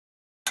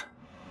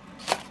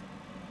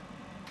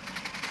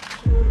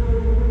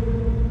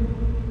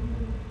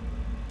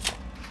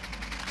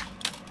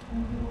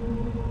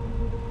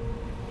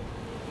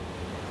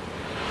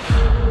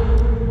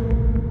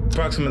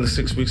Approximately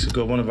 6 weeks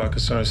ago, one of our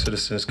concerned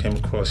citizens came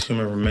across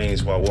human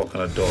remains while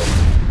walking a dog.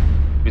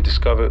 We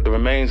discovered the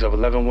remains of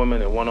 11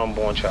 women and one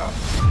unborn child.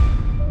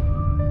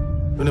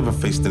 We never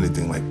faced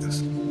anything like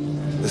this.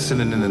 They're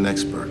sending in an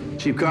expert.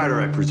 Chief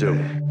Carter, I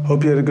presume.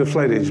 Hope you had a good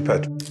flight, Agent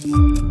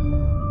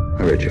Petrovick.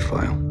 I read your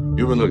file.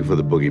 You've been looking for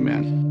the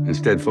boogeyman.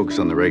 Instead, focus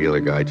on the regular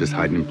guy just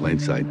hiding in plain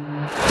sight.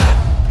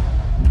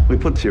 We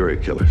put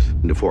serial killers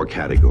into 4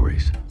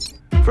 categories.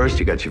 First,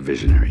 you got your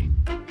visionary.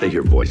 They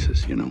hear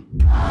voices, you know.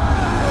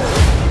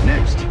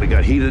 Next, we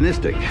got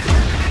hedonistic.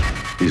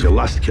 These are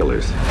lust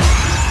killers.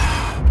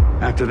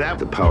 After that,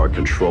 the power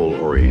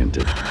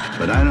control-oriented.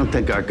 But I don't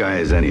think our guy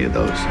is any of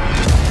those.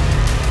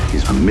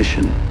 He's a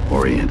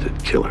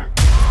mission-oriented killer.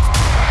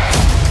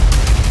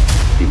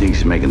 He thinks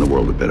he's making the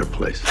world a better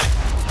place.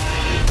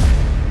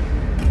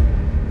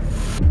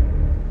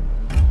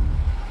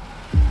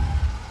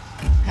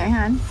 Hang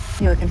on.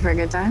 You looking for a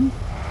good time?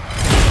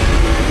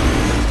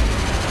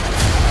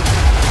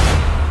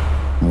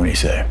 What do you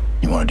say?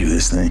 You want to do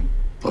this thing?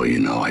 Oh, you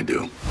know I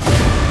do.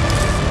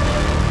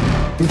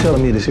 You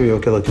telling me the serial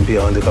killer can be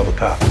an undercover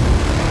cop?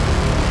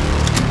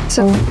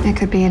 So it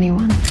could be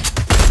anyone.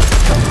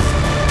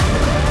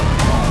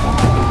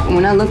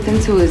 When I looked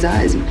into his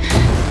eyes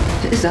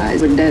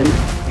were dead.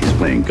 He's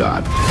playing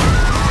God.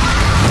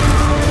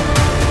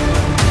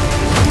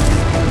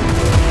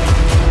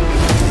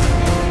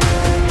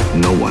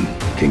 No one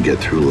can get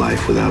through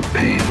life without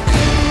pain.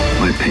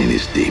 My pain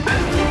is deep,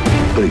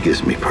 but it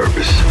gives me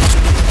purpose.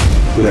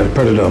 We got a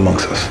predator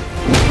amongst us.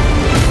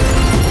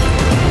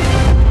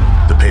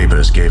 The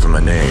papers gave him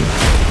a name.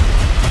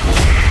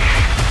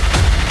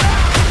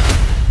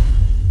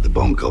 The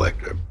Bone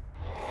Collector.